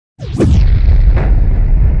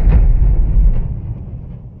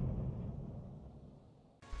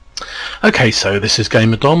Okay, so this is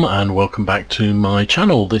Gamer Dom and welcome back to my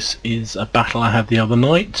channel. This is a battle I had the other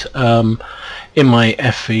night in my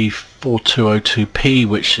FV4202P,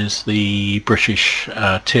 which is the British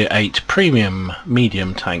Tier 8 Premium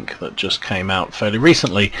Medium tank that just came out fairly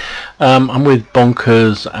recently. I'm with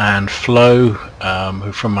Bonkers and Flo, who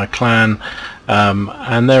are from my clan,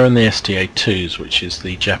 and they're in the STA2s, which is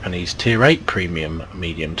the Japanese Tier 8 Premium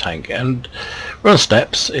Medium tank. And we're on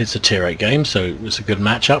steps. It's a Tier 8 game, so it was a good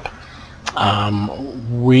matchup.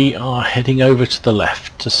 We are heading over to the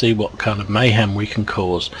left to see what kind of mayhem we can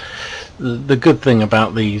cause. The good thing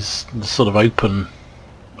about the sort of open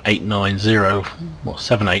 890 or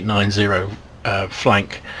 7890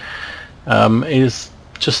 flank is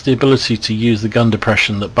just the ability to use the gun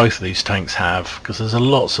depression that both of these tanks have, because there's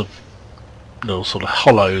lots of little sort of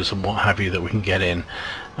hollows and what have you that we can get in,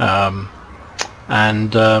 and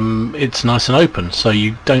it's nice and open, so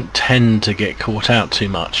you don't tend to get caught out too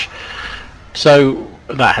much. So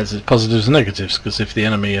that has its positives and negatives, because if the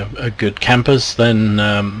enemy are good campers, then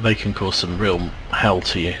they can cause some real hell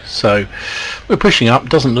to you. So we're pushing up.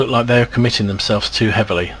 Doesn't look like they're committing themselves too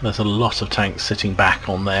heavily. There's a lot of tanks sitting back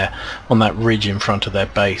on that ridge in front of their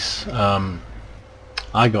base.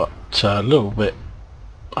 I got a little bit.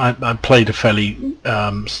 I played a fairly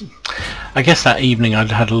I guess that evening I'd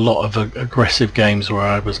had a lot of aggressive games where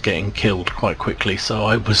I was getting killed quite quickly, so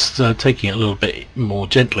I was taking it a little bit more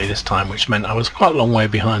gently this time, which meant I was quite a long way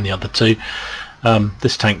behind the other two.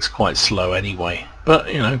 This tank's quite slow anyway, but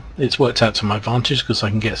you know, it's worked out to my advantage because I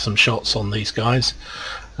can get some shots on these guys.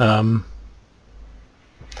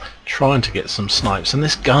 Trying to get some snipes, and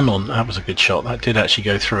this gun that was a good shot. That did actually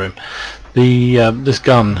go through him. This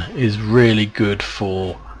gun is really good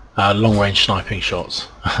for long-range sniping shots,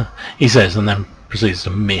 he says, and then proceeds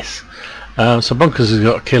to miss. So Bunkers has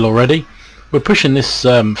got a kill already. We're pushing this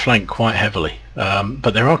flank quite heavily,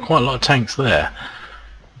 but there are quite a lot of tanks there,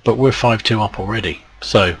 but we're 5-2 up already,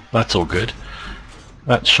 so that's all good.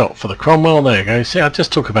 That shot for the Cromwell, there you go. See, I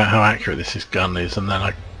just talk about how accurate this gun is, and then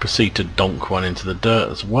I proceed to donk one into the dirt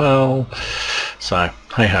as well. So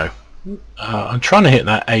hey ho. I'm trying to hit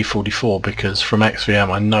that A44 because from XVM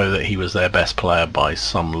I know that he was their best player by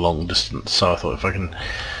some long distance, so I thought if I can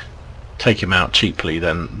take him out cheaply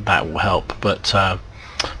then that will help. But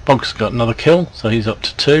Bonkers got another kill, so he's up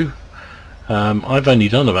to 2. I've only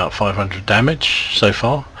done about 500 damage so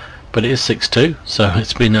far, but it is 6-2, so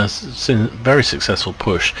it's been a very successful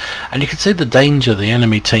push. And you can see the danger the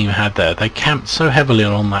enemy team had there. They camped so heavily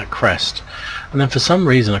on that crest, and then for some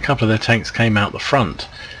reason a couple of their tanks came out the front,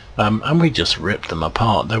 and we just ripped them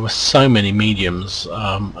apart. There were so many mediums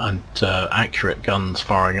and accurate guns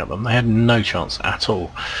firing at them. They had no chance at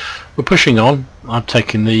all. We're pushing on. I'm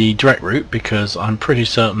taking the direct route because I'm pretty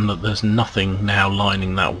certain that there's nothing now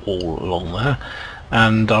lining that wall along there,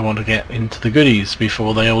 and I want to get into the goodies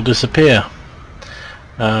before they all disappear.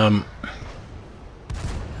 One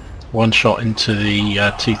shot into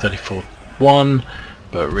the T-34-1,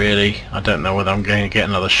 but really I don't know whether I'm going to get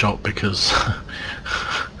another shot because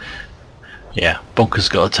yeah, Bonkers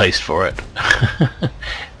got a taste for it.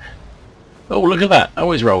 Oh, look at that.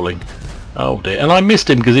 Oh, he's rolling. Oh dear, and I missed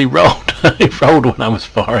him because he rolled. He rolled when I was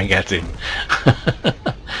firing at him.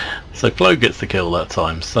 So Flo gets the kill that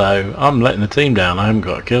time, so I'm letting the team down. I haven't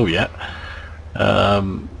got a kill yet.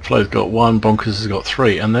 Flo's got 1, Bonkers has got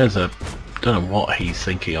 3, and there's a, don't know what he's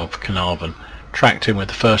thinking of, Carnarvon. Tracked him with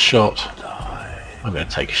the first shot. I'm going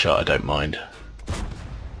to take a shot, I don't mind.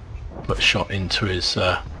 Put a shot into his,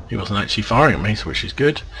 he wasn't actually firing at me, which is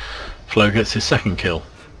good. Flo gets his second kill.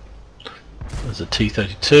 There's a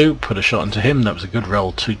T-32, put a shot into him, that was a good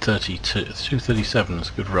roll. 237 is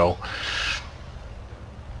a good roll.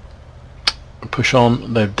 Push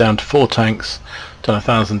on, they're down to 4 tanks, done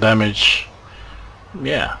 1,000 damage.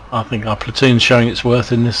 Yeah, I think our platoon's showing its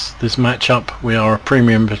worth in this matchup. We are a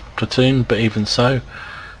premium platoon, but even so,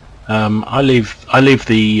 I leave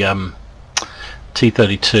the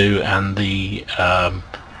T-32 and the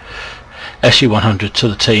SU-100 to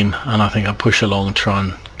the team, and I think I push along and try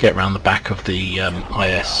and get around the back of the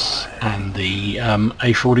IS and the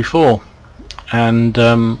A44,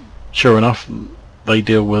 and sure enough they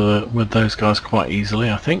deal with those guys quite easily.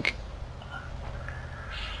 I think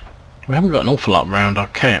we haven't got an awful lot around our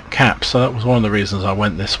cap, so that was one of the reasons I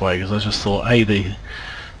went this way, because I just thought the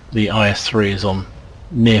IS-3 is on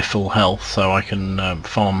near full health, so I can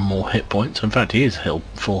farm more hit points. In fact, he is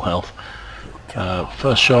full health.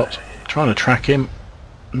 First shot, trying to track him.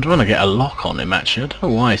 I'm trying to get a lock on him actually. I don't know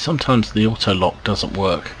why, sometimes the auto lock doesn't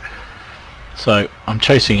work. So I'm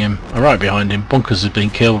chasing him, I'm right behind him. Bonkers has been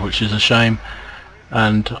killed, which is a shame.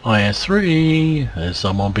 And IS-3, there's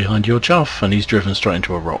someone behind your chuff, and he's driven straight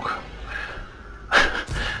into a rock.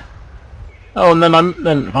 Oh, and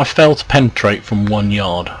then I failed to penetrate from 1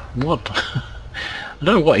 yard. What? I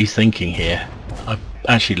don't know what he's thinking here. I've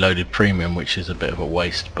actually loaded premium, which is a bit of a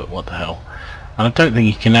waste, but what the hell. And I don't think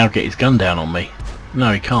he can now get his gun down on me.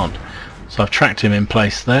 No, he can't. So I've tracked him in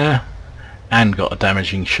place there and got a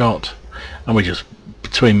damaging shot, and we just,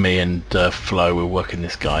 between me and Flo, we're working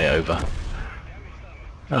this guy over.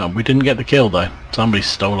 Oh, we didn't get the kill though. Somebody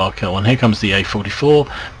stole our kill, and here comes the A44.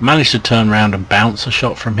 Managed to turn around and bounce a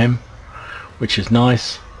shot from him, which is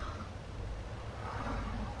nice.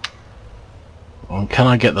 And can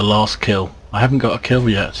I get the last kill? I haven't got a kill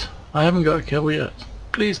yet. I haven't got a kill yet.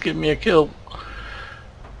 Please give me a kill.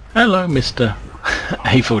 Hello, Mr.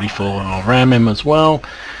 A44. I'll ram him as well.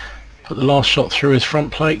 Put the last shot through his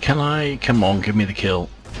front plate. Can I? Come on, give me the kill.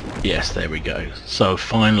 Yes, there we go. So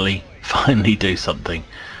finally do something.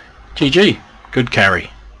 GG. Good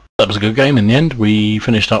carry. That was a good game in the end. We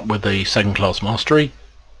finished up with the 2nd class mastery.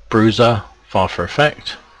 Bruiser, fire for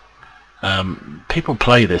effect. People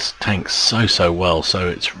play this tank so well, so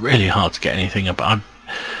it's really hard to get anything up.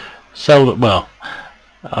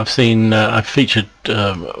 I've seen I've featured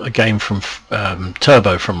a game from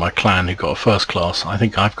Turbo from my clan who got a 1st class. I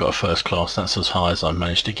think I've got a 1st class. That's as high as I've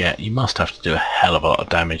managed to get. You must have to do a hell of a lot of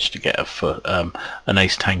damage to get an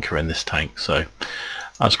ace tanker in this tank, so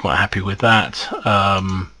I was quite happy with that.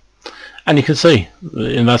 And you can see,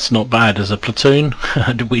 and that's not bad as a platoon.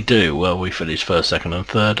 How did we do? Well, we finished 1st, 2nd and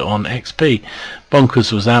 3rd on XP.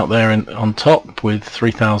 Bonkers was out there on top with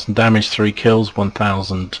 3,000 damage, 3 kills,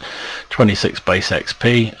 1,026 base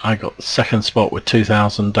XP. I got 2nd spot with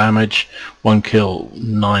 2,000 damage, 1 kill,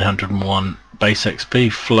 901 base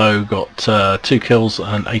XP. Flo got 2 kills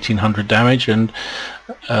and 1,800 damage and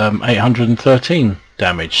 813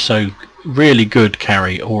 damage. So really good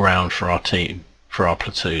carry all round for our team, for our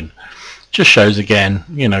platoon. Just shows again,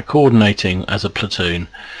 you know, coordinating as a platoon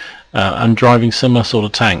and driving similar sort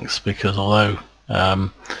of tanks, because although the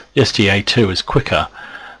STA2 is quicker,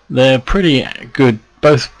 they're pretty good,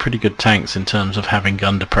 both pretty good tanks in terms of having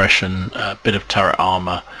gun depression, a bit of turret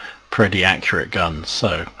armor, pretty accurate guns,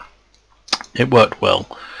 so it worked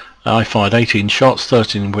well. I fired 18 shots,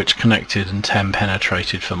 13 of which connected and 10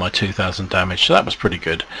 penetrated for my 2,000 damage, so that was pretty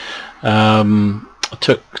good. I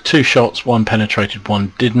took 2 shots, 1 penetrated,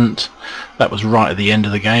 1 didn't. That was right at the end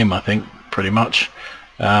of the game, I think, pretty much.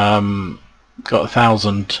 Got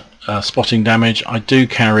 1,000 spotting damage. I do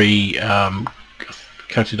carry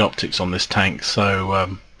coated optics on this tank,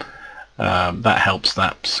 so that helps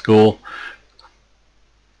that score.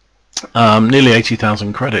 Nearly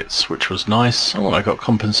 80,000 credits, which was nice. Oh, I got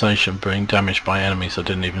compensation being damaged by enemies. I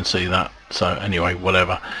didn't even see that. So anyway,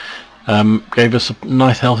 whatever. Gave us a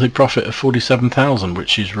nice healthy profit of 47,000,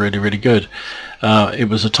 which is really good. It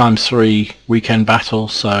was a ×3 weekend battle,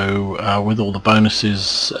 so with all the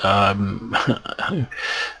bonuses,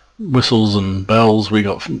 whistles and bells, we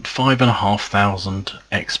got 5,500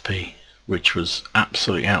 XP, which was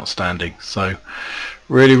absolutely outstanding. So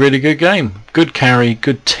really good game, good carry,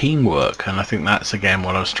 good teamwork, and I think that's again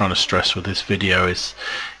what I was trying to stress with this video is,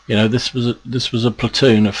 you know, this was a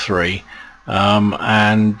platoon of 3.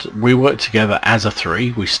 And we worked together as a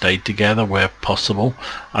 3. We stayed together where possible.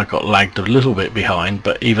 I got lagged a little bit behind,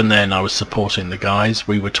 but even then I was supporting the guys.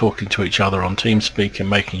 We were talking to each other on TeamSpeak and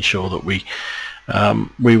making sure that we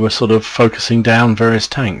were sort of focusing down various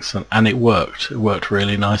tanks, and it worked. It worked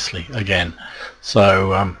really nicely again.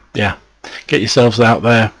 So yeah, get yourselves out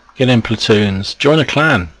there, get in platoons, join a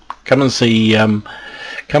clan, come and see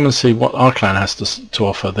what our clan has to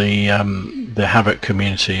offer. The Havoc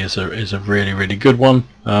community is a really good one,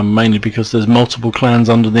 mainly because there's multiple clans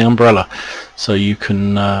under the umbrella, so you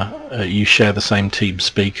can you share the same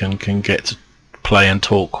TeamSpeak and can get to play and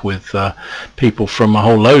talk with people from a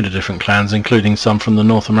whole load of different clans, including some from the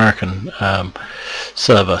North American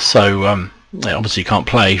server. So yeah, obviously you can't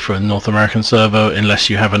play for a North American server unless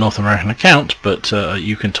you have a North American account, but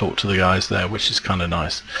you can talk to the guys there, which is kind of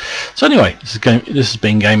nice. So anyway, this has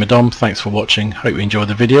been Gamer Dom. Thanks for watching. Hope you enjoyed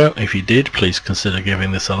the video. If you did, please consider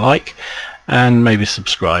giving this a like and maybe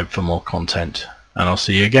subscribe for more content, and I'll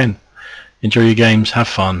see you again. Enjoy your games, have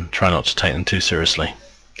fun, try not to take them too seriously.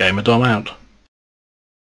 Gamer Dom out.